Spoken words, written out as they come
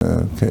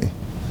Okay.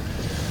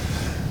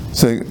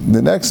 So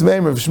the next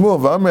name of Shmuel,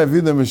 V'amr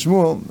Avidah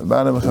Mishmuel,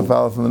 B'anam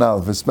Chafal from an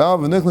Aleph. V'spal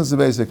v'nichlas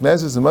v'beis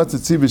HaKnesses v'matzah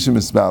tzibah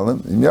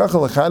shemispalim. Im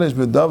yachal l'chadish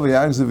b'dav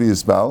v'yagzav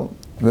v'yispal.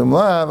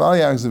 V'mlav al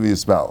yagzav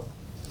v'yispal.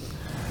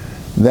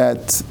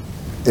 That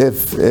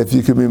if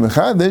you could be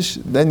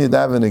mechadish, then you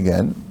daven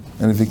again.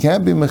 And if you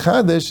can't be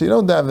mechadish, you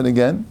don't daven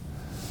again.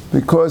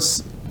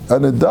 Because a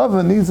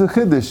nedava needs a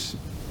chiddush.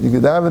 You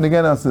could daven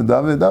again after the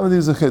nedava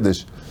needs a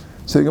chiddush.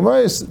 So the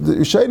Gemara, the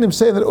Yishayim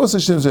say that also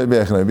Shim's Rabbi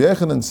Yechanan. Rabbi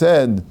Yechanan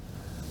said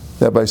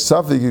that by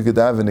suffix you could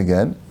daven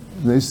again.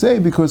 They say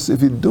because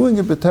if you're doing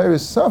it b'teiris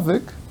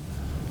suffix,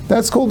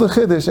 that's called a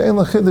chiddush. Ein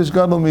l'chiddush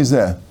gadol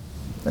mizeh.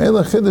 Ein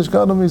l'chiddush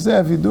gadol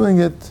mizeh if you're doing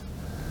it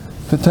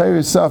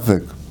b'teiris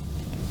suffix.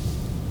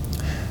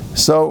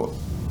 So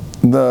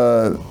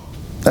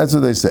that's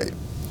what they say.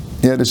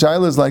 Yeah, the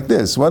shaila is like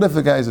this. What if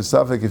a guy is a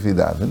suffix if he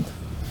davened?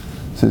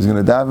 So he's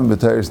going to daven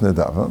b'teiris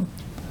nedava,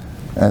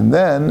 and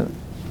then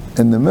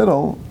in the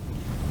middle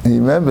he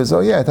remembers,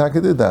 oh yeah,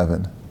 Taka did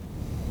daven.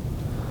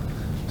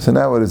 So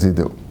now what does he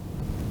do?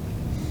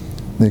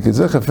 The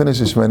Kezucha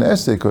finishes Shemona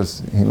Esrei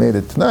because he made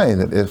it tonight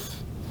that if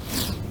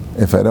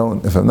it's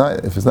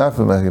not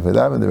for Mechik, if I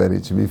daven already,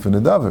 it should be for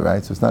Nedava,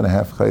 right? So it's not a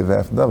half Chayiv,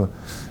 half Nedava.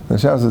 The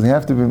Shah says you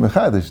have to be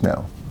Mechadish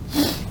now.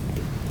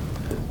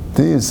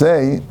 Do you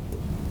say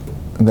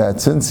that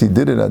since he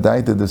did it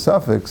Adaita the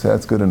suffix,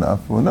 that's good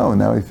enough? Well, no.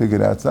 Now he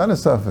figured out it's not a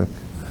suffix.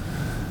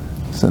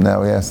 So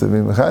now he has to be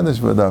Mechadish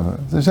B'Dava.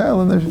 It's a Shah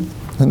in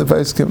the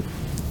Paiskim.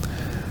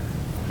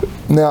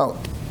 Now,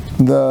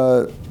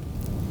 the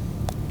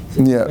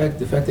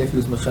fact that if he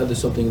was mechadish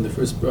something in the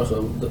first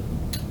bracha,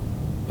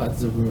 but if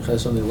he mechadish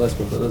something less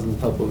bracha, doesn't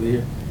help over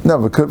here. No,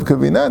 but could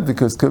be not,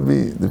 because could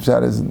be the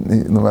pshat is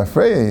no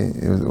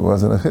it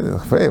wasn't a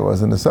chiddush, it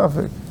wasn't a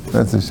suffix.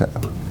 That's the shah.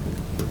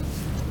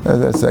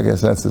 I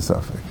guess that's the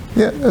suffix.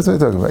 Yeah, that's what we're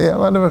talking about. Yeah, a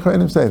lot of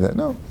Acharonim say that.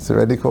 No, it's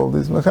already called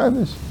this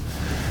mechadish.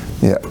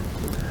 Yeah,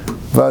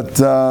 but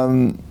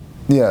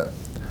yeah.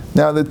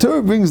 Now the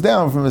Torah brings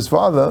down from his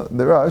father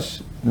the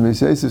Rosh. Rabbi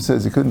Yosef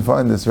says he couldn't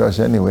find this Rosh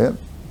anywhere.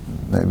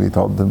 Maybe he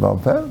told him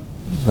about that,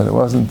 but it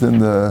wasn't in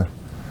the.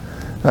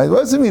 Right, what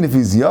does it mean if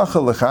he's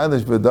yachal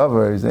l'chadish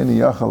b'davar? He's any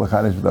yachal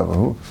l'chadish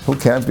b'davar. Who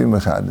can't be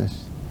mechadish?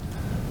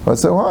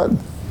 What's so hard?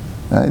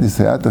 Right, you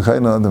say so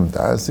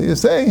you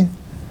say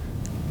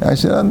I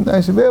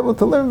should be able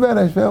to learn better.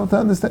 I should be able to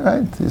understand.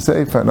 Right? You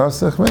say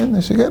parnosach, man, I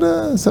should get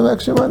some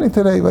extra money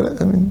today.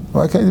 But I mean,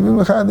 why can't you be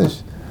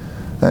mechadish?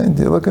 Right?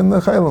 You look in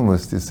the chaylam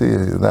list. You see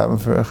that one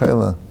for a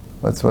chayla.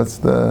 What's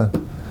the?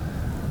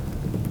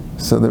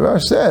 So the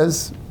Rosh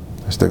says,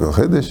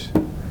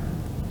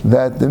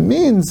 that it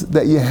means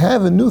that you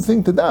have a new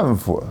thing to daven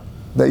for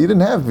that you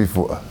didn't have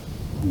before.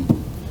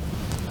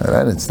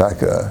 Right? It's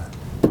like you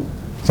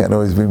can't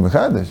always be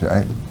mechadish,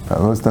 right?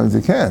 Most times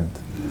you can't.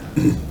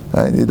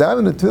 Right? You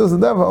daven the tefillas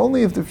and daven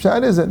only if the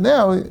pshat is that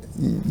now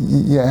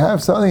you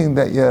have something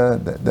that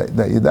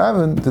you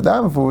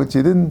daven for which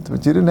you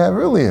didn't have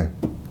earlier.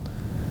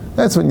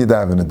 That's when you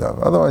daven a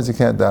daven. Otherwise, you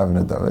can't daven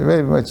a daven. There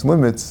very much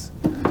limits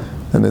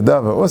in the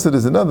daven. Also,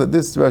 there's another.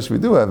 This Rosh we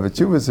do have. A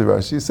Chuvas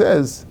Rosh. He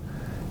says,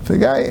 if a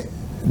guy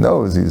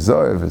knows he's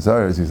zor, if he's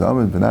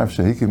amid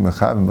b'nafshe, he can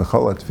mechavim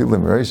b'cholat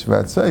tefillah mereish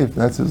v'atzayif.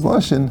 That's his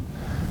lashon.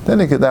 Then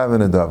he could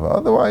daven a daven.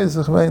 Otherwise,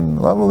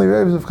 lamali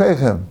reivs of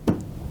chaychem.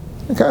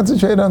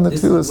 Concentrate on the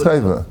tefillah's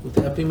chayva. Would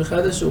that be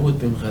mechadish or would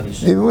be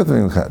mechadish? Even with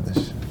being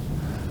mechadish.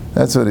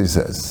 That's what he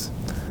says.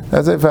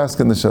 That's a ask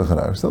in the Shulchan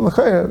Aruch. So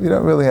l'chayr, you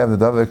don't really have the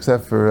davar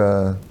except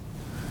for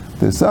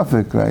the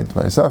suffix, right?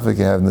 By suffix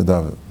you have the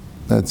davar.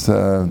 That's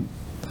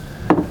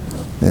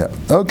yeah.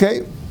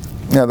 Okay.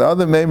 Now the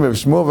other name of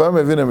Shmuel,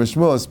 V'amar Avinu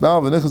Shmuel,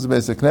 Espal v'nichus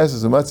beis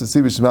HaKnesses u'matzah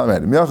tzibah shmal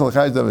me'adim. Yachal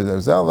l'chayz davar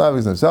zavzal,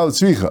 lavik zavzal,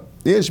 tzricha.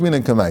 Yesh min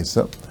and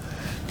kamaisa.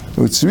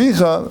 With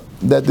tzricha,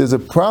 that there's a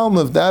problem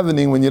of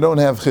davening when you don't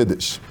have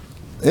chiddush.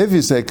 If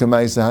you say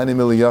kamaisa, hani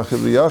mili yachid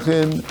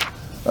v'yachin,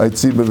 ay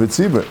tzibah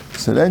v'tzibah.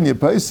 So then you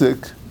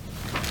paisik,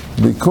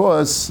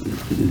 because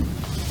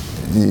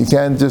you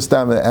can't just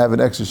have an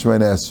extra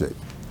Shemona Esrei.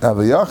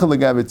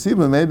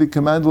 Maybe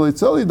commandal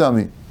itzoli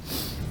dami.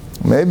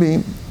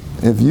 Maybe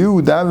if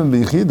you daven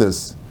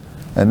b'yichidas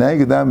and now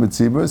you daven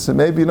b'tzibur, so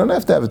maybe you don't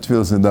have to have a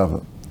tefillah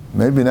nedava.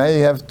 Maybe now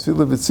you have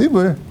tefillah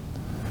b'tzibur,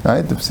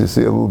 right? If you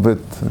see a little bit,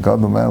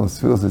 God no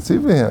malas tefillah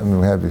b'tzibur here. I mean,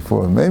 we had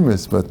before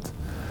Meimis, but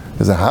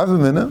there's a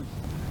havim in it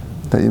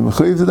that you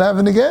mechuyev to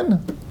daven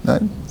again.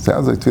 Right?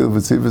 Sounds like tefillah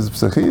b'tzibur is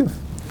p'sachiv.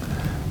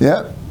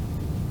 Yeah.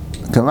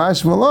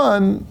 Kamash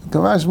Malan,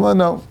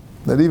 no.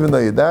 That even though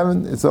you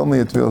daven, it's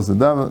only a tefillah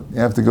daven. You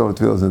have to go with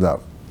tefillah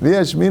daven.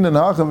 V'yesh min and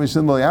hacham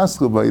mishin lo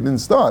yaschuba. You didn't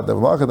start. The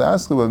malacha the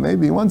aschuba.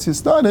 Maybe once you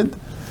started,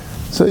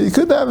 so you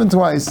could daven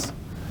twice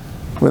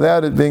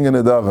without it being in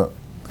a daven.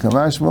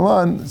 Kamash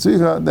Malan,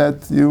 tzricha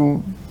that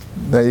you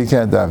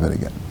can't daven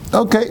again.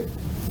 Okay.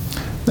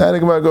 Now the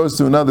Gemara goes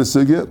to another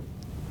sugya.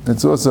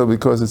 It's also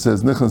because it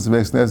says nichlas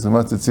v'eis nes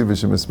v'matzah tzibah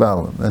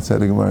shemispalim. That's how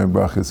the Gemara in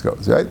Brachos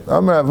goes, right?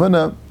 Amar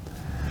Avuna.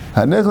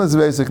 Let's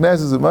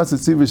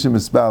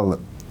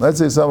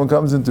say someone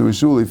comes into a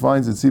shul, he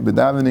finds a tzibah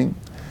davening,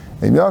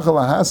 Im yachal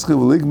haskil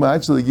v'ligma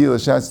actually gil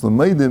shatz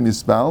l'meidim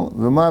yispal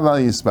v'maval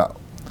yispal.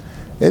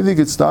 If he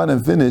could start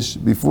and finish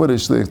before the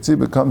shlich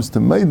tzibur comes to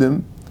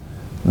meidim,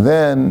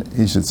 then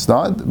he should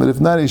start. But if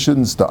not, he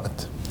shouldn't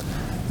start.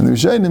 And the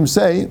Rishonim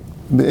say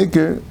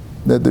be'ikr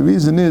that the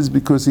reason is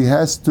because he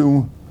has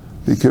to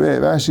be karei.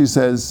 Rashi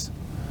says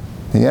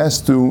he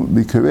has to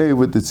be karei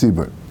with the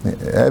tzibur.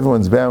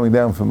 Everyone's bowing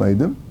down for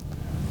meidim.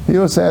 He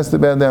also has to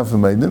bow down for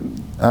meidim.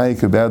 He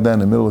could bow down in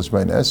the middle of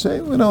Shemay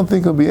Esrei. We don't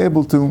think he'll be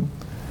able to.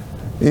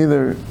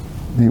 Either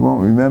he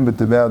won't remember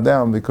to bow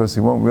down because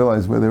he won't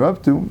realize where they're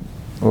up to,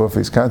 or if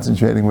he's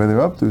concentrating where they're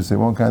up to, so he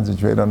won't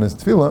concentrate on his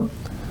tefillah.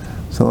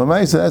 So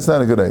Lamaisa, that's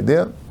not a good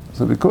idea.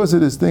 So because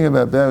of this thing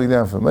about bowing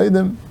down for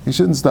meidim, he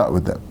shouldn't start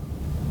with them.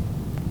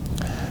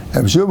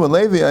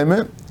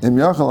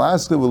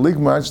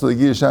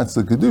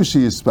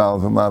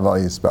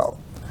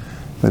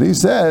 But he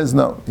says,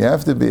 no, you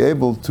have to be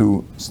able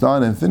to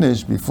start and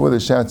finish before the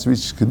shots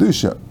reach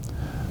Kedusha.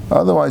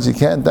 Otherwise you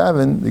can't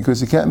daven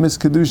because you can't miss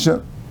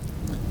Kedusha.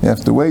 You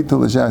have to wait till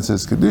the shot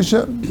says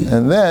Kedusha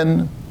and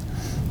then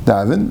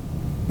daven,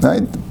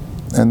 right?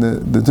 And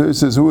the Torah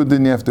says, who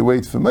didn't you have to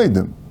wait for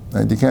Meidim?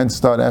 Right? You can't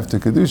start after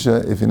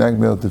Kedusha if you're not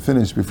going to be able to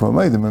finish before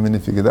Meidim. I mean,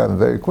 if you could daven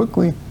very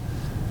quickly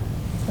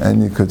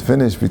and you could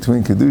finish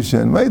between Kedusha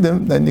and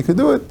Meidim, then you could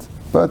do it.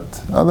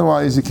 But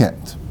otherwise you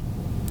can't.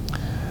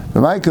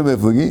 One says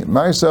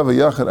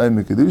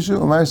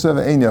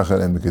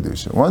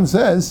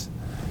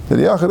that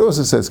the Yachad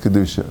also says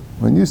Kedusha.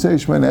 When you say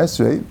Shemana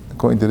Esrei,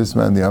 according to this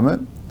man, the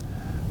Amen,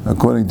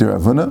 according to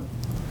Rav Huna,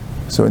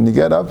 so when you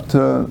get up to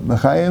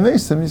Mechayim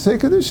Mesim, you say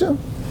Kedusha.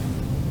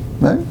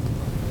 Right?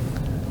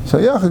 So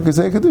Yachad can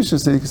say Kedusha,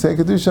 so you can say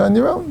Kedusha on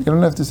your own. You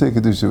don't have to say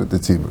Kedusha with the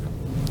Tzibur.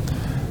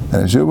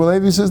 And Shmuel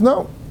Levi says,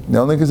 no, you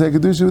only can say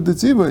Kedusha with the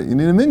Tzibur. You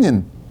need a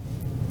minion.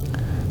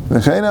 How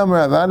do you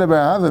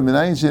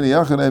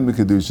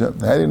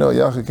know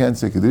Yachad can't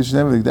say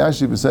Kedusha?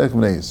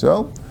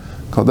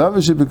 Kol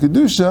davar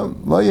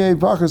shebekkedusha lo yeh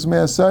bachas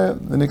me'asara.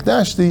 The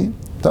Nikdashti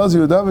tells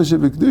you a davar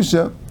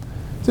shebekkedusha.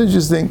 It's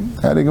interesting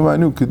how the Gemara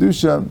knew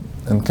Kedusha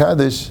and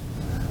Kaddish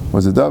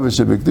was a davar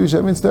shebekkedusha.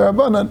 It means the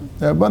Rabbanan.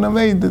 The Rabbanan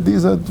made that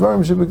these are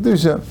dvarim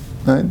shebekkedusha.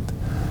 Right?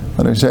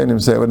 When the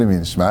Shainim say, what do you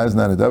mean? Shema is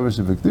not a davar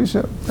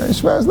shebekkedusha.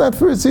 Shema is not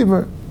for a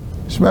tzibur.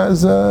 Shema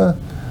is a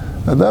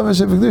davar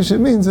shebekkedusha.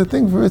 Means a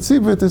thing for a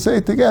tzibur to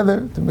say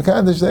together to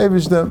mekadesh the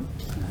Eivishter.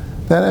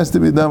 That has to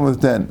be done with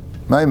 10.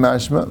 My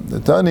mashma, the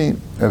Tani,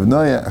 Rav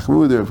Noya,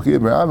 Achbud, Rav Chia,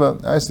 Barava,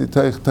 Asli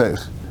Teich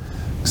Teich.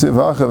 Ksiv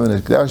Hacha,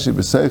 V'nekdashi,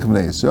 B'seich,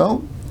 B'nei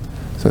Yisrael.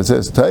 So it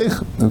says Teich,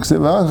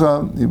 Ksiv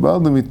Hacha,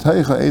 Yibaldu mi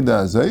Teicha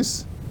Eida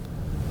Azais,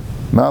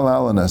 Mal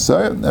Alan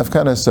Asar,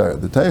 Afkan Asar.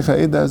 The Teicha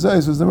Eida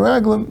Azais was the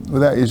Meraglim,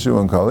 without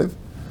Yeshua and Kalev.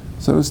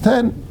 So it was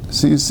 10.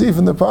 So you see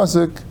from the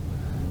Pasuk,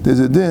 there's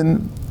a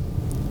din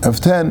of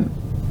 10.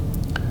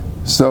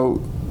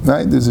 So,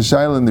 right, there's a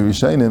shaila in the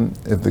Rishonim,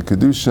 if the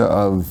Kedusha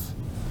of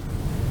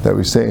that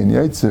we say in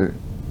Yaitzer,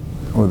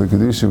 or the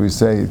Kedusha we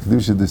say,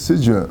 Kedusha de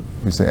Sidra,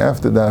 we say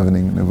after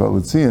davening,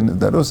 Nevalatzian,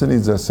 that also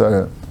needs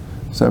Asara.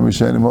 Some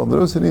Rishonim hold that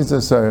also needs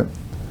Asara.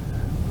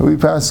 But we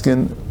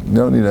paskin, you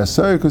don't need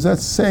Asara, because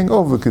that's saying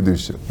over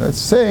Kedusha. That's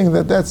saying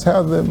that that's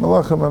how the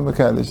Malachim are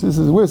Mekadesh. This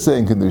is, we're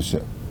saying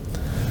Kedusha.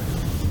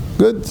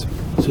 Good?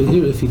 So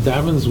here, if he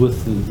davens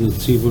with the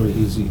tzibur,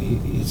 he's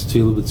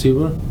tefillah with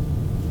tzibur?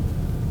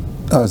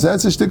 Oh, so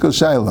that's a shtickle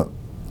shaila.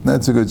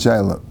 That's a good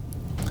shaila.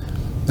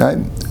 Right?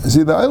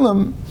 See, the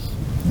Ilam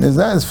is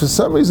not, for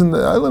some reason, the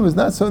Ilam is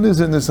not so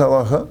nizer in this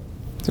halacha.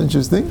 It's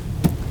interesting.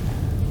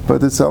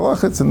 But it's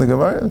halacha, it's in the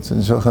Gemara, it's in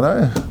Shulchan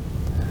Aruch.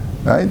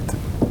 Right?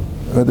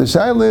 But the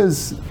shaila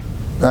is,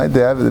 right, the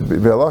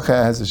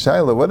halacha has a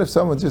shaila. What if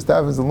someone just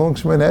davens a long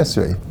Shemana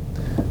Esrei?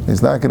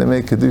 He's not going to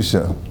make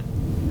Kedusha.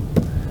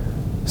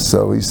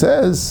 So he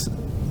says,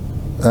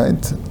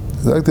 right,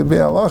 like to be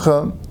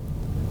halacha,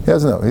 he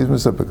doesn't know, he's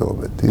misopik a little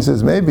bit. He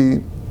says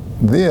maybe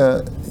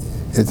there,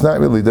 it's not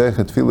really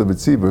deichet tefillah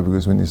b'tzibur,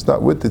 because when you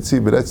start with the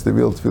tzibur, that's the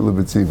real tefillah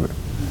b'tzibur.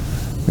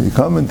 When you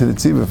come into the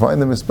tzibur,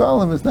 find the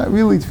mispalim, it's not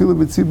really tefillah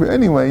b'tzibur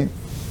anyway.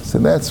 So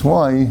that's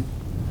why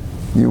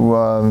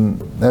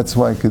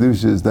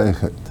kedusha is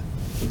deichet.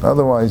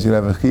 Otherwise, you'd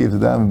have a chiyuv to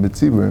daven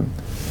b'tzibur.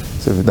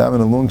 So if you daven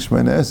a long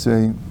Shemana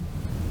Esrei,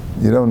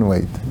 you don't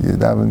wait.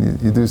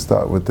 You do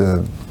start with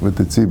the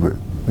tzibur.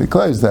 It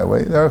clears that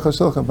way. The Aruch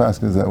HaShulchan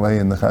paskins that way,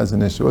 and the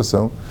Chazon Ish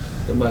also.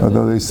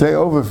 Although they say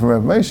over from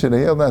Rav Moshe,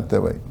 they held not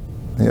that way.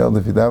 He held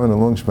if you daven a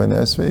long Shemana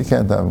Esrei, you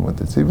can't daven with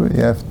the tzibur.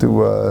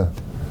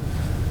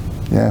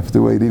 You have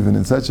to wait even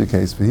in such a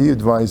case. But he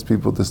advised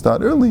people to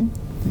start early.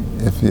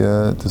 If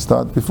you to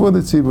start before the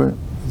tzibur,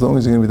 as long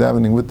as you're going to be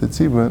davening with the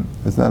tzibur,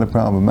 it's not a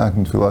problem.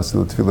 Making tefillah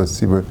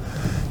tzibur. I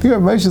think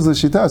Rav Moshe's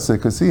l'shitase,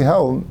 because he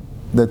held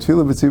that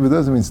tefillah b'tzibur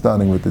doesn't mean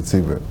starting with the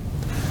tzibur.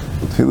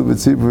 Tefillah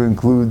b'tzibur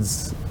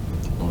includes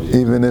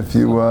even if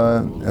you,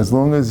 as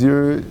long as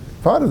you're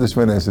part of the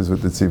Shemana Esrei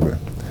with the tzibur.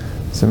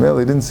 So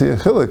Meli didn't see a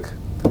chiluk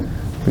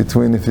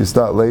between if you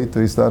start late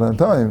or you start on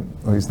time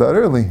or you start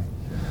early.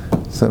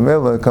 So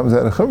Mela comes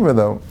out of chumrah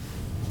though,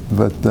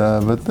 but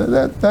that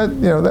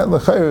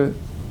l'chayr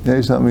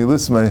Yesh Hami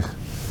Lismech,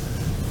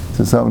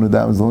 to someone who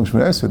davens long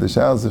Shemini Esrei. The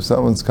shal is if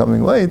someone's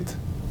coming late,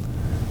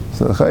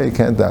 so he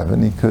can't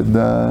daven.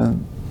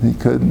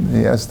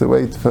 He has to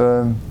wait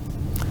for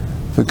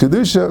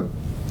Kedusha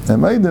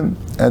and Maidim.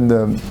 And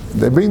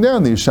they bring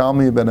down the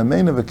Yishalmi ben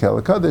Amen of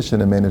Akel Kaddish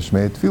and Amen of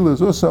Shmei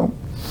Tfilas also.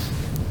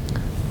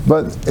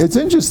 But it's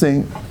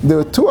interesting, there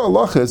were two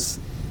halachas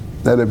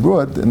that are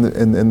brought in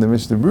the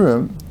Mishnah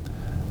Berurah,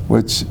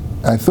 which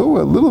I thought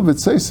were a little bit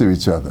to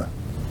each other.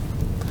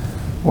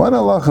 One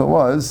halacha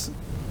was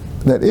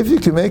that if you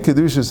can make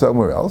Kedusha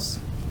somewhere else,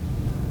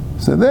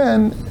 so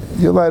then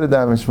you're allowed to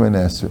daven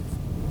Shemini Esrei.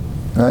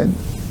 Right?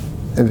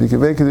 If you can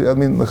make it, I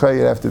mean, l'chai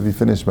you have to be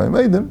finished by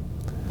Maidim,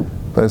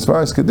 but as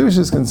far as Kedusha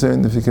is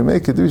concerned, if you can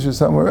make Kedusha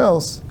somewhere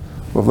else,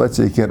 well, if let's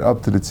say you get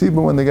up to the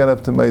tzibur when they get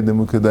up to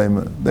Maidim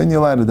Ukadayma, then you're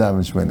allowed to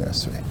daven Shemini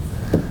Esrei.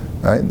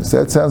 Right?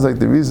 So that sounds like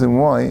the reason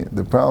why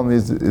the problem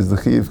is the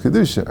Chi of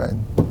Kedusha, right?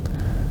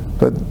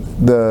 But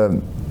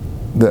the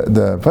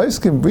place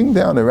can bring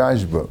down a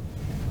Rashba.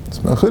 It's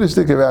Machudish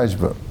Dik a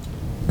Rashba.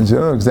 And you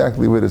don't know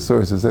exactly where the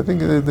source is. I think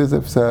there's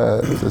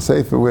a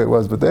safer where it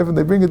was, but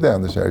they bring it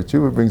down. The Shari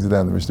Tshuva brings it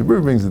down. The Mishnah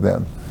Berurah brings it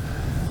down.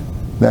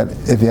 That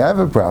if you have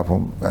a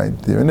problem, right,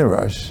 you're in a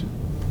rush,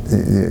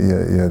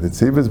 the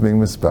tzibur is being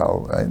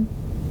mispelled, right?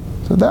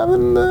 So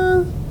daven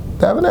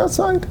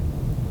outside.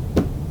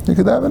 You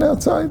could daven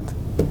outside,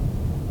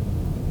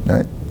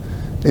 right?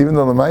 Even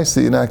though the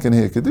Maisa you're not going to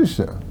hear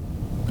Kedusha,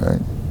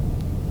 right?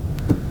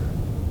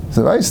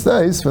 So I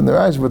stays from the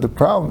Rash, but the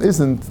problem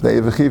isn't that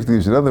you have a chiyuv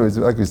Kedusha. In other words,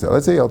 like we said,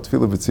 let's say your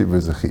tefillah b'tzibur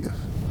is a chiyuv,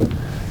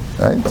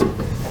 right?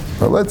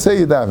 But let's say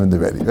you davened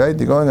already, right?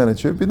 You're going on a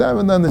trip, you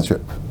davened on the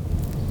trip.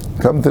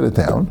 Come to the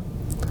town,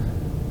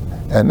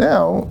 and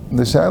now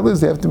the shayla is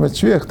they have to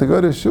matriach to go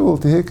to shul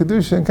to hear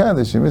Kedusha and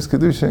Kaddish. You miss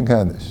Kedusha and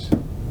Kaddish.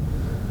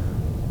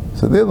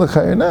 So they're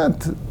l'chayr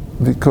not,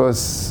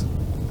 because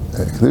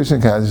Kedusha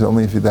and Kaddish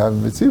only if you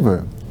daven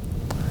b'tzibur,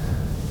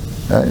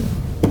 right?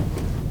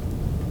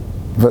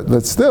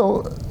 But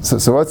still, so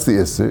what's the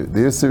Isser? The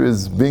Isser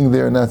is being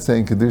there and not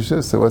saying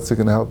Kedusha, so what's it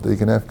going to help that you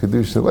can have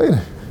Kedusha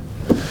later?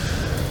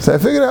 So I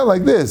figured out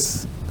like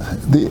this.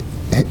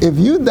 If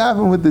you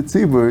daven with the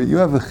tzibur, you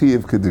have a Chi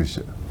of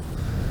Kedusha.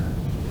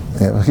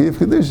 You have a Chi of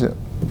Kedusha.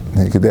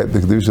 You could have the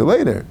Kedusha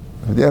later,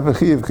 but you have a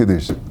Chi of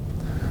Kedusha.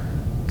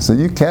 So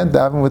you can't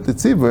daven with the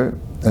tzibur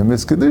and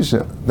miss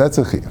Kedusha. That's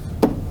a Chi.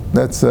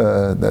 That's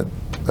Al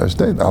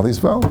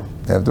Yisrael.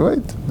 You have to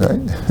wait,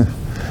 right?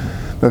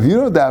 But if you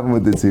don't daven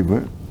with the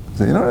tzibur,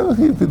 so you don't have a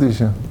Chi of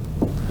Kedusha.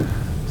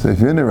 So if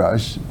you're in a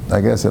rush,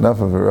 I guess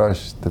enough of a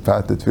rush to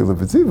pat the tefillah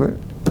b'tzibur,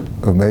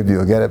 or maybe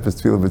you'll get up as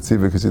tefillah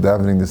b'tzibur because you're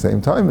davening the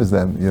same time as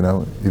them,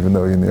 even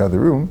though you're in the other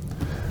room.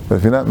 But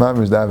if you're not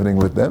mamish davening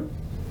with them,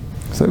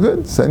 so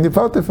good, send your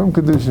pater from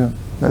Kedusha.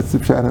 That's the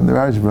pshat in the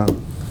Rashba.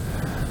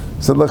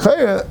 So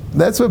l'chaya,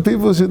 that's what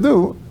people should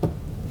do.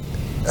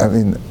 I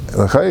mean,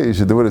 l'chaya, you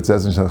should do what it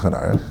says in Shulchan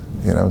Aruch.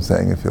 I'm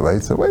saying if you're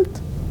late, so wait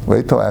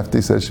till after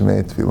he says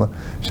Shemei Tefillah.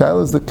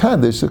 Shaila is the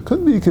Kaddish. It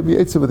could be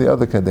Eitzah with the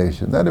other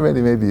Kaddish. Not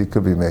already, maybe it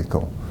could be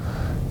Mekel.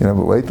 But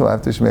wait till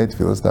after Shemei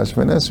Tefillah, start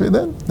Shemini Esrei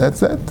then.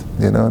 That's it.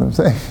 You know what I'm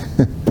saying?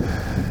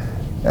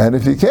 And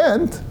if you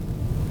can't,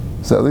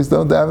 so at least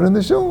don't daven in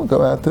the shul.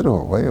 Go out to the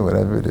hallway or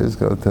whatever it is.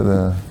 Go to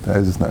the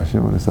Taizus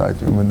Nashim or the side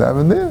room and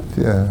daven there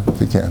if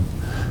you can.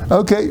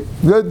 Okay,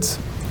 good.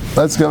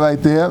 Let's go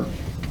right there.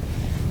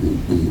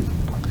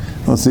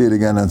 We'll see it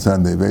again on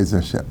Sunday. Be'ez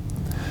Hashem.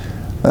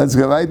 Let's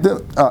go right there.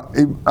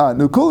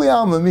 Nukuli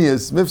al-mami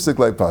is mifsik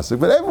like pasuk,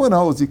 but everyone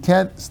holds you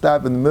can't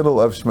stop in the middle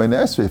of Shemini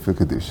Esrei for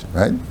Kedusha,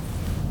 right?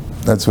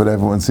 That's what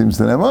everyone seems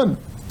to them on.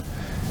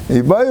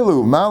 What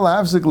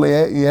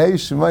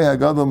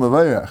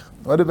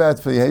about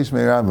for Yehei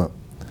Shmei Rabbah?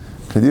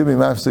 Could you be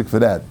mafsik for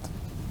that?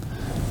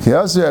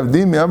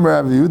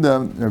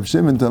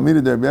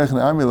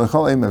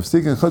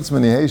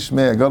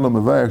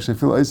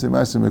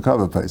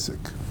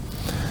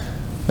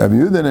 Rabbi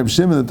Yehuda and Rabbi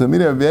Shimon, the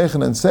Talmidei Rabbi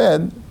Yochanan,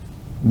 said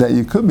that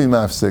you could be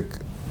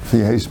mafsik for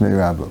Yehei Shmei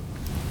Rabbah,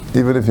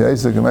 even if Yehei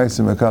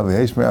Shmei Rabbah,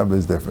 Yehei Shmei Rabbah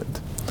is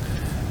different.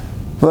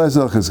 But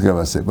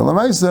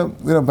Lamaisa,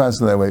 we don't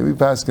pass it that way. We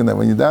pass it that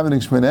when you're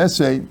davening Shemini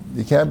Esrei,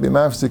 you can't be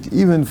mafsik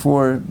even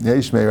for Yehei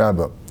Shmei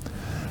Rabbah.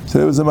 So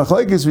there was a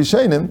machlekes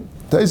Rishonim.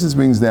 Taisus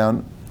brings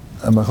down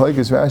a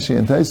machlekes Rashi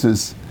and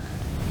Taisus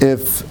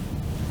if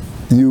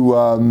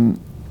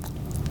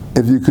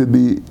you could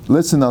be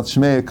listen al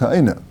Shmei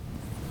Ka'ina.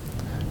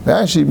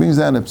 Rashi brings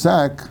down a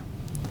psak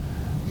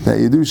that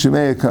you do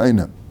Shemei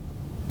Ka'ina.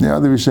 The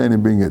other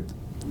Rishonim bring it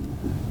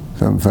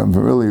from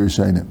earlier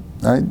Rishonim.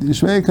 Right?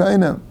 Shemei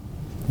Ka'ina.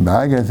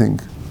 Bag, I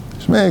think.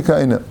 Shmei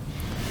Ka'ina.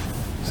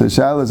 So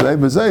Shal is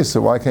Eibazay,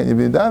 so why can't you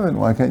be daven?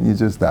 Why can't you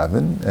just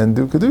daven and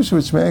do Kedusha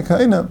with Shmei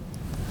Ka'ina?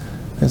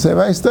 And say,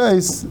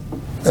 Vaistais,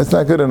 that's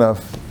not good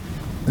enough.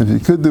 If you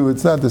could do it,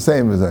 it's not the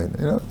same as I.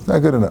 It's not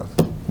good enough.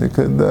 You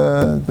could,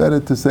 better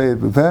to say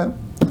it before.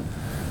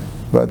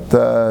 But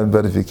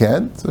if you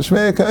can't, so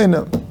Shmei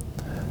Ka'ina.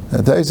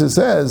 And Taisha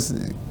says,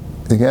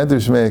 you can't do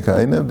Shmei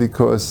Ka'ina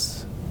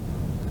because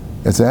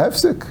it's a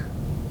hefsek.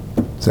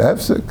 It's a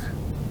hefsek.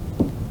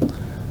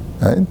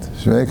 Right?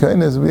 Shmei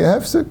Kainas will be a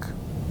hefsek.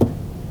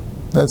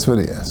 That's what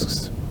he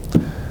asks.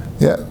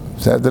 Yeah,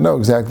 so I have to know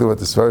exactly what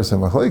the Sorscher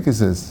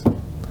Machlekes is.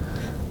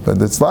 But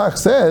the Tzlach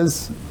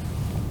says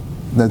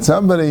that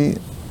somebody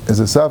is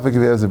a suffix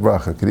if he has a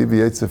bracha. Could he be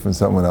Yitzhak from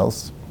someone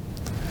else?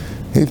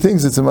 He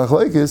thinks it's a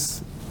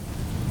Machlekes,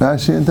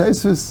 Rashi and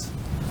Tosfos,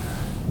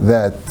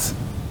 that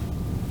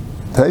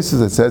Tosfos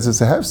that says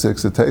it's a hefsek,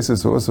 so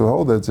Tosfos also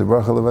hold that it's a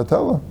bracha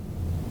levatala.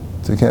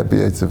 So it can't be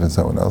Yitzhak from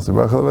someone else, a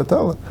bracha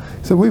levatala.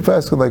 So we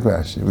pass like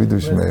Rashi. We do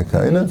Shmei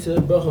Kaina. It's a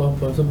bracha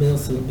for somebody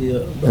else to be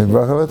a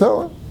bracha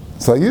levatala.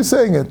 It's like you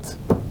saying it.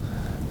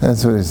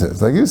 That's what he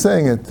says. Like you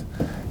saying it.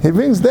 He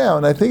brings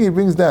down, I think he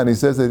brings down, he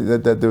says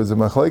that there was a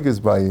machlekes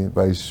by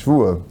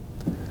Shvua.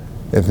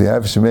 If you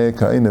have Shmei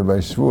Kaina by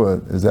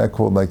Shvua, is that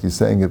called like you're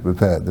saying it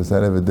b'peh? Does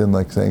that have a din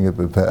like saying it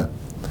b'peh?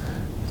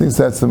 He thinks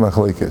that's the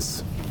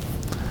machlekes.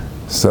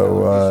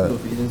 So,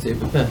 if you didn't say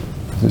b'peh.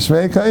 the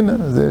Shmei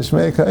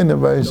Kaina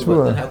by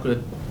Shvua.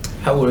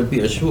 How would it be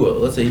a Shvua?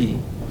 Let's say he...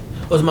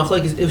 Oh, it's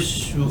machlekes if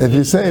Shvua... If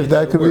you say if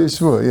that could be a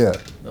Shvua, yeah.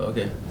 Oh,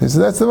 okay. He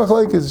said that's the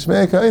machlekes,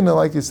 Shmei Kaina,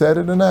 like you said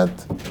it or not.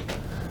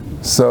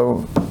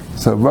 So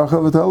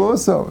bracha v'tal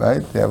also,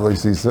 right? You have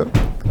loisisa.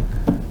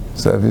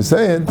 So if you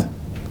say it,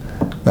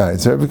 right?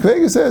 So Rabbi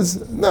Kvega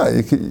says, no,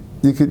 you could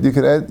be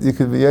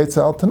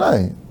Yitzhak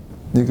tonight.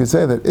 You could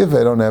say that if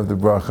I don't have the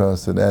bracha,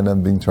 so then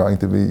I'm trying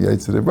to be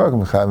Yitzhak the bracha,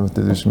 I'm mechav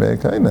to do Shmei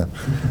Kaina,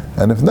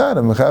 and if not,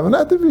 I'm mechav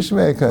not to be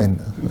Shmei Kaina.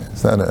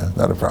 It's not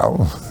a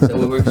problem. That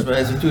would work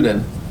Shmei Esrei too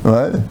then.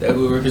 What? That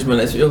would work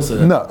Shmei Esrei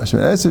also. No,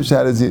 Shmei Esrei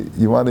Shad is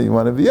you want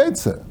to be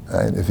Yitzhak,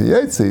 right? If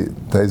you're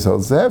Yitzhak, Tais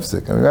holds the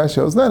hefsek. I mean, Rashi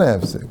holds not a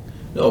hefsek.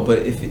 No,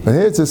 but but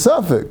here it's a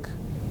suffix.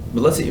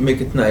 But let's say you make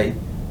it tonight,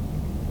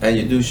 and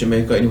you do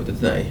Shmei Kaina with the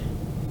tonight.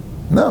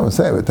 No, I'm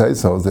saying, but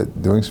Tais holds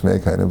that doing Shmei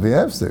Kaina will be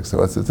hefsek. So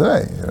what's the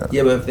tonight? You know?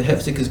 Yeah, but if the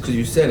hefsek is because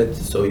you said it,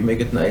 so you make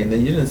it tonight, and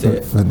then you didn't say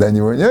it. But then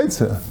you weren't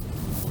Yitzhak.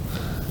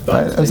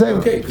 Right, I'm saying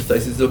okay, because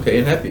Tais is okay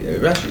and happy.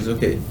 Rashi is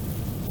okay.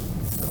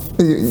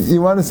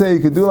 You want to say you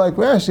could do like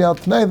Rashi out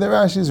tonight? That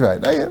Rashi is right.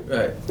 Yeah.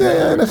 Right.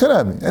 Yeah.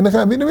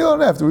 And we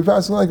don't have to. We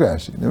pass it like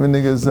Rashi. I mean,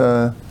 niggas.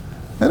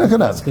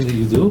 That's good that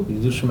you do. You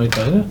do Shmei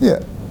Kaina.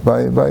 Yeah.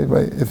 By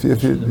if you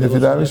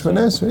davish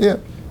Manesra. Yeah.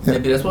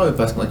 Maybe that's why we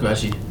pass like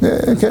Rashi.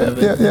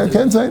 Yeah.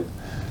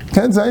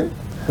 Ken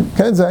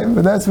zayin.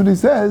 But that's what he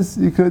says.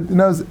 You could.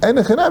 Maybe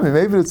the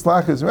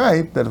tzlach is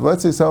right that if,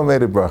 let's say someone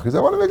made a bracha, he says,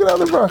 I want to make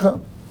another bracha.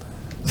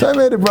 So I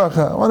made a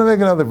bracha. I want to make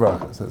another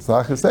bracha. So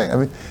tzlach is saying. I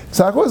mean,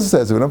 tzlach also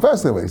says we don't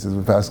pass the way. He says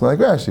we pass like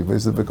Rashi. But he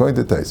says according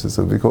to Tosfos,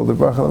 so we call the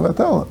bracha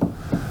levatala.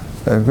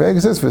 And Greg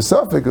says for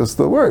suffix it'll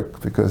still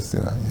work because you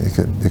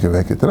can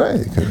make it today.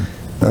 You can,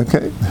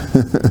 okay.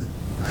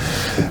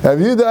 Have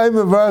you the aim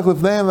of baruch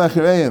lefneim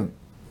achareim?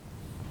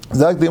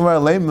 Zak the Gemara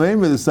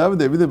lame the Sabbath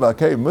they read about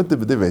Keri mutter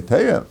b'divrei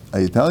Torah.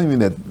 Are you telling me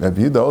that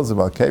Rabbi Yehuda holds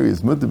about Keri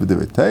is mutter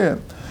b'divrei Torah?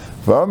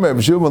 V'omer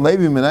Rabbi Shimon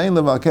Levi minayin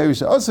leval Keri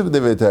she'aseh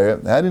b'divrei Torah.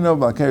 How do you know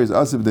about Keri is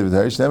aseh b'divrei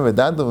Torah? Shneim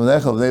v'dantam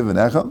v'nechel v'nei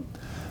v'nechel.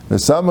 That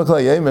was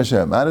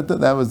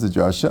the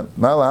drasha.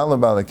 Mala'alam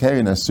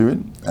balakeri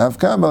nasurin.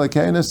 Afkam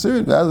balakeri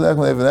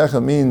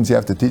nasurin. Means you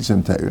have to teach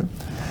them Torah,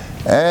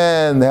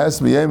 and there has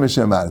to be yem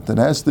Hashem. It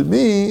has to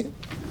be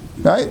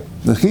right.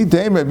 The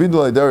chitem Rabbi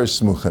Yehuda darish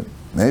smuchim.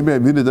 Maybe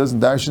Rabbi Yehuda doesn't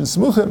darshan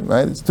smuchim.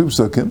 Right? It's two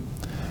psukim.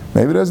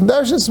 Maybe it doesn't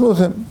darshan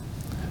smuchim.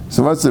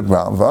 So what's the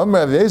problem?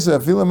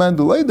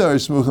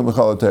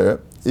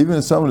 Even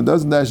if someone who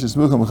doesn't darshan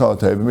smuchim mechal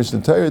Torah,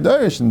 Mishnah Torah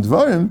darish and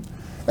dvarim,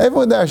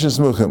 everyone darshan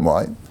smuchim.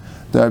 Why?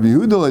 The Rabbi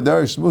Yehuda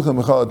darish smuchim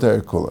mechal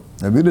Torah kula.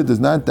 Rabbi Yehuda does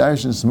not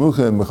darshan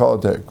smuchim mechal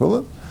Torah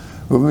kula.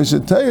 But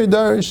Mishnah Torah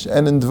darish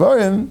and in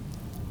dvarim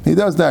he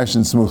does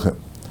darshan smuchim.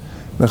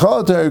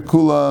 Mechal Torah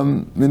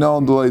kula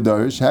minal dolei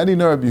darish. How do you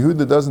know Rabbi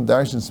Yehuda doesn't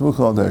darshan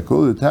smuchim Torah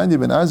kula? The Tanya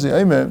ben Azri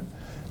Eimer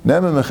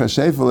nema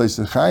mechashefa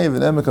leisechayev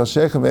and nema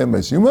kalshechem ve'em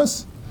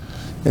beisumas.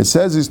 It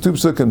says these two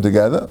psukim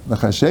together,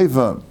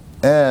 mechashefa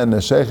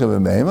and shechem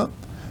ve'em.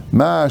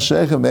 Ma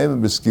shechem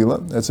ve'em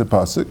beskila. That's a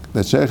pasuk.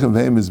 That shechem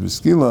ve'em is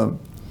beskila.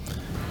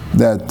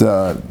 That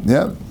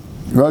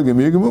Ragim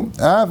Yigamu.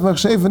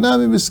 Machshefa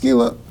nami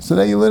beskila. So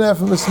then you learn out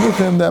from the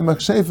smuchim that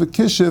machshefa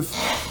kishif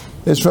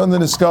is from the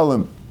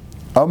niskalim.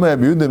 Just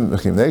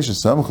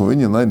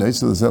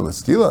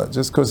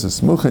because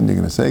it's smuchim, you're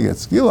going to say get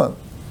skila.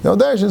 No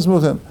darshan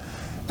smuchim.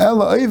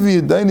 Ela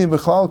avi yedayni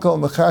b'chal kol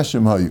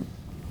mechashim hayu.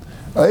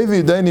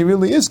 Avi yedayni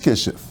really is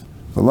kishif.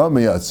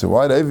 So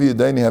why do avi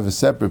yedayni have a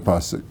separate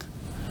pasuk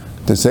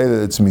to say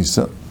that it's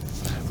misa?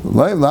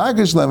 Right? So like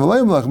it says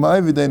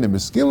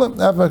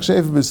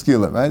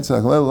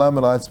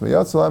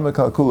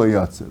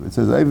it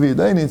says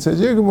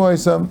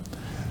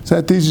so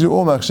that teaches you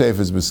all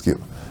machshefes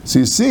beskila. So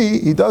you see,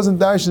 he doesn't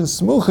darshan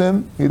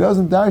smuchim, he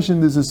doesn't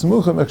darshan this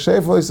smuchim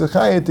machshef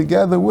loisachaya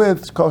together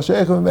with kol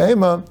shechem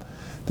behema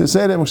to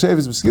say that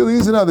machshefes beskila.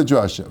 He's another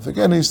drasha.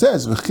 Again, he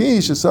says v'chi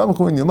shesamchu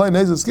when you learn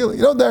nezah skila,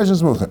 you don't darshan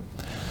smuchim.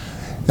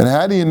 And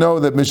how do you know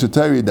that Mishnah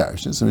Torah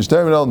darshan? So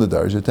Mishnah Torah the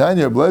darshan.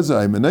 Tanya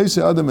blezai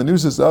menaseh adam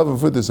anusas av and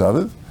futis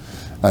aviv.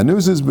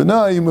 Anusas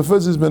benai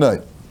mefuzas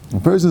benai. A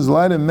person's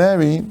allowed to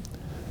marry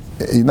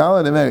You're not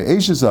allowed to marry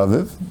Eishes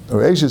Aviv,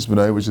 or Eishes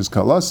B'nai, which is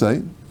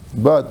Kalasai,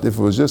 but if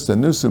it was just a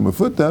Nusa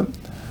Mufuta,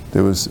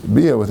 there was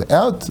Bia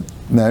without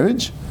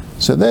marriage,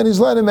 so then he's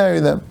allowed to marry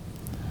them.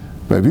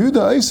 Rabbi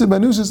Yehuda Eiseh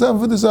B'nusas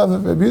Aviv V'Das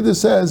Aviv. Rabbi Yehuda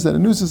says that a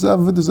Nusas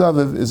Aviv V'Das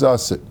Aviv is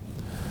Asir.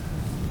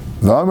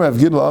 V'amar Rav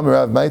Gidl Amar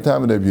Rav, my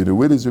time and Rabbi Yehuda.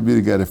 Where does Rabbi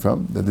Yehuda get it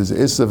from? That there's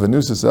Issa of a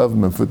Nusas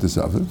Aviv and Futas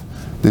Aviv.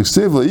 The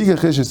Ksiv L'Yikach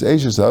Eshes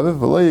Eishes Aviv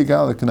V'Lo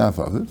Yigal Knaf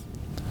Aviv.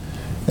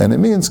 And it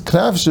means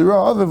Knaf Shira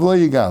Aviv Lo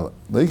Yigal.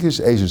 L'Yikach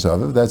Eshes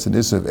Aviv, that's an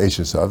Issa of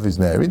Eshes Aviv, he's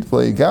married.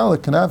 V'Lo Yigal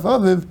Knaf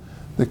Aviv,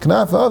 the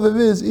Knaf Aviv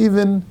is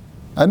even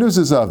a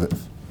Nusas Aviv.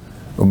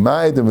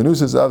 Umay the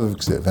Menusas Aviv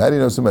Ksiv. How do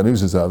you know some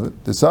Menusas Aviv?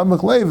 The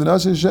Samach Leiv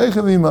V'Naseh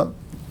Sheikha V'Ima.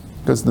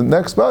 Because the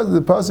next part,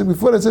 the pasuk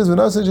before it says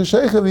V'Naseh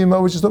Sheikha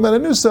V'Ima, which is talking about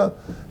a Nusa.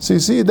 So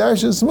you see a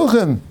Darshan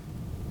Smuchim.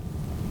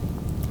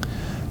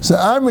 So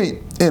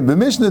Amri, in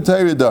B'Mishnah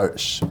Torah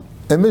Darsh,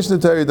 and Mishnah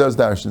Torah does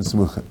Darshan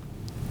Smuchim.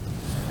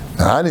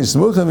 Hani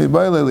Smuchim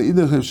Yibayla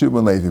Le'idach Rav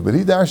Shimon Levi. But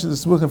he darshan the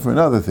Smuchim for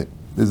another thing.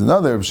 There's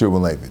another Rav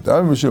Shimon Levi. The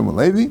Rav Shimon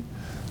Levi,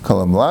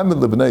 Kalam Lamed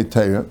Lebnei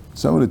Torah,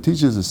 someone who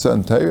teaches his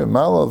son Torah,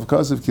 Malal of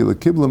Kasav Kila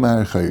Kibla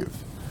Mahar Chayiv.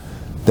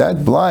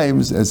 That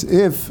blimes as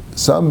if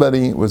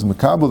somebody was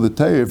makabel the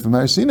Torah from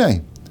Har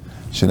Sinai.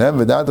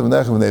 Shenem v'dat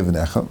v'nechem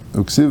v'nei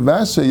uksiv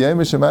basra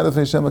yemesh amadav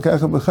Hashem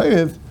akacha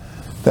b'chayiv.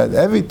 That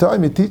every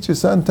time you teach your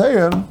son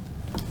Torah,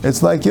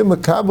 it's like you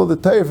makabel the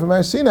Torah from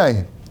Har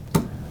Sinai.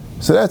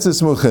 So that's a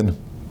smuchin,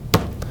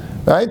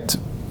 right?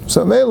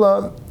 So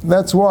Mela,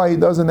 that's why he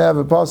doesn't have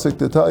a pasuk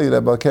to tell you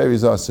that Balkari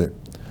is asir.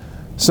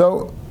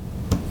 So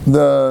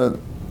the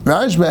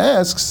Rashba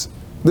asks,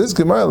 this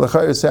Gemara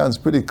L'chayr sounds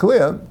pretty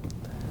clear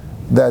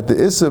that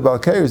the Issa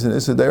Balkari is an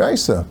Issa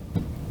Deraisa,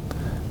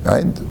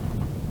 right?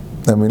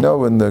 And we know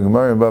when the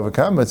Gemara in Bava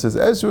Kama says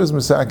Ezra is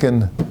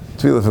Masakin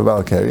Tefillah for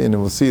Balkari, and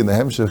we'll see in the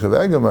Hemshech of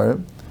Gemara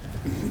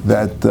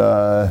that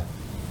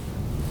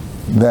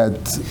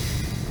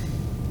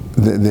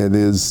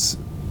there's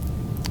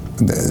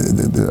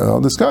the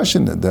whole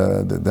discussion that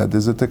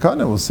there's a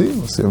takana. We'll see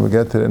when we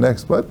get to the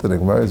next part. The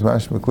Gemara is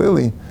mashma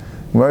clearly.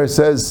 Gemara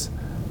says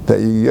that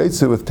you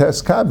yetsa with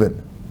test kabin.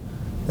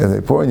 If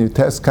they pour in you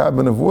test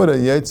kabin of water,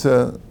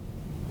 yetsa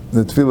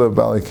the tefillah of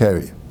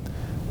balakari.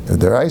 If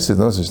deraisa, there's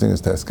no such thing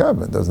as test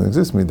kabin. It doesn't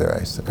exist me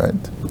deraisa, right?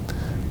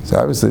 So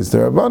obviously it's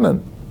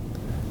derabanan.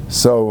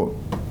 So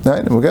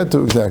right, we'll get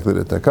to exactly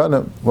the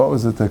takana. What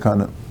was the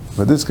takana?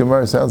 But this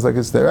Gemara sounds like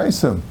it's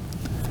deraisa.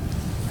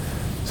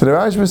 So the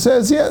Rashba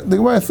says, yeah, the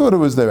Gemara thought it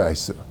was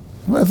deraisa.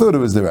 I thought it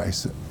was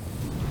deraisa.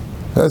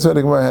 That's why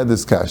the Gemara had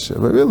this kasha.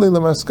 But really,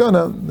 the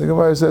maskana, the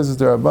Gemara says it's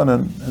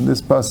derabanan, and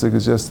this pasuk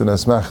is just an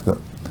asmachta.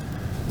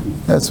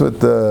 That's what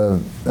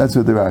the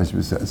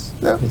Rashba says.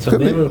 Yeah, it's a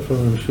neighbor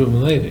from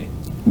Shimon Levi.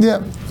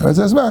 Yeah, it's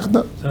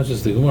asmachta. It's not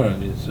just the Gemara.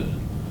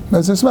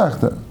 That's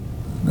asmachta.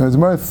 The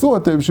Gemara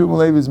thought that Shimon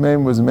Levi's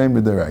name was a name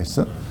of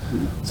deraisa.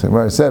 So the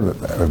Gemara said, but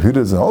Rabbi Yehuda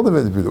doesn't hold of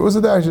it. It was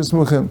a darshan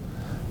smuchim.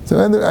 So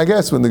I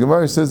guess when the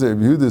Gemara says that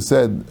Rabbi Yehuda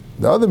said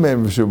the other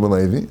name of Shimon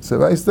Levi, so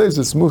I say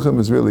the smuchim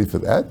is really for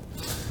that.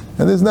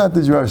 And there's not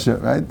the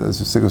drasha, right? There's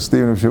a single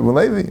steering of Shimon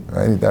Levi,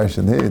 right? He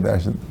darshan here, he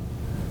darshan.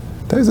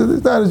 There's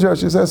not a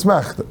drasha, it's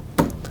asmachta.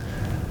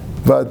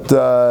 But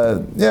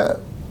yeah,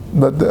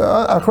 but the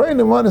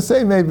Aharon want to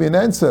say maybe an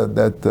answer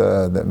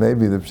that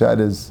maybe the pshat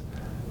is,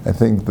 I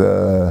think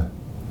the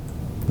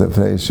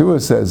Yeshua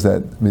says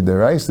that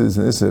midaraisa is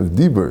an issa of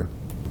dibur,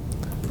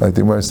 like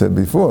the Gemara said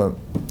before,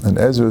 and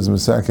Ezra is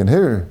masakin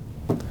here.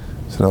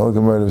 So the whole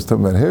Gemara was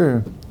talking about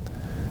here.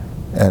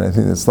 And I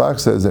think the Slach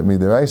says that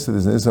midaraisa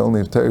is an issa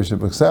only of Torah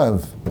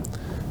shebaksav,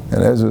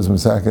 and Ezra is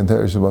masakin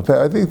Torah shebapeh.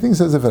 I think he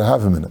says it for the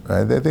havamina,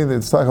 right? I think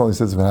that Slach only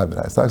says it for the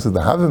havamina. Slach says the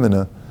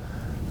havamina.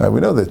 We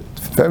know that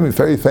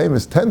very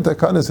famous 10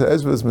 takanas that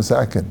Ezra is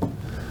masakin.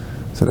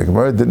 So the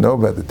Gemara didn't know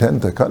about the 10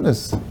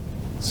 takanas.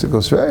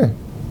 Sikol Shrei.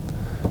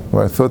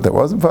 Well, I thought that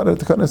wasn't part of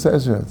the takanas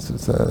Ezra.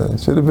 It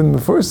should have been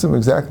before some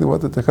exactly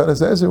what the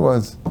takanas Ezra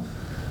was.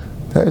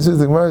 The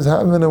Gemara's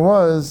havamina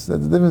was that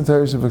the difference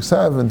Torah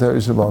shebaksav and Torah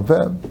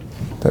shebalpeh.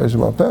 Torah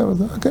shebalpeh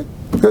was okay,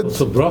 good.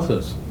 Also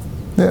brachas.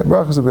 Yeah,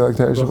 brachas would be like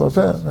Torah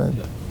shebalpeh, right?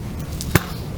 Yeah.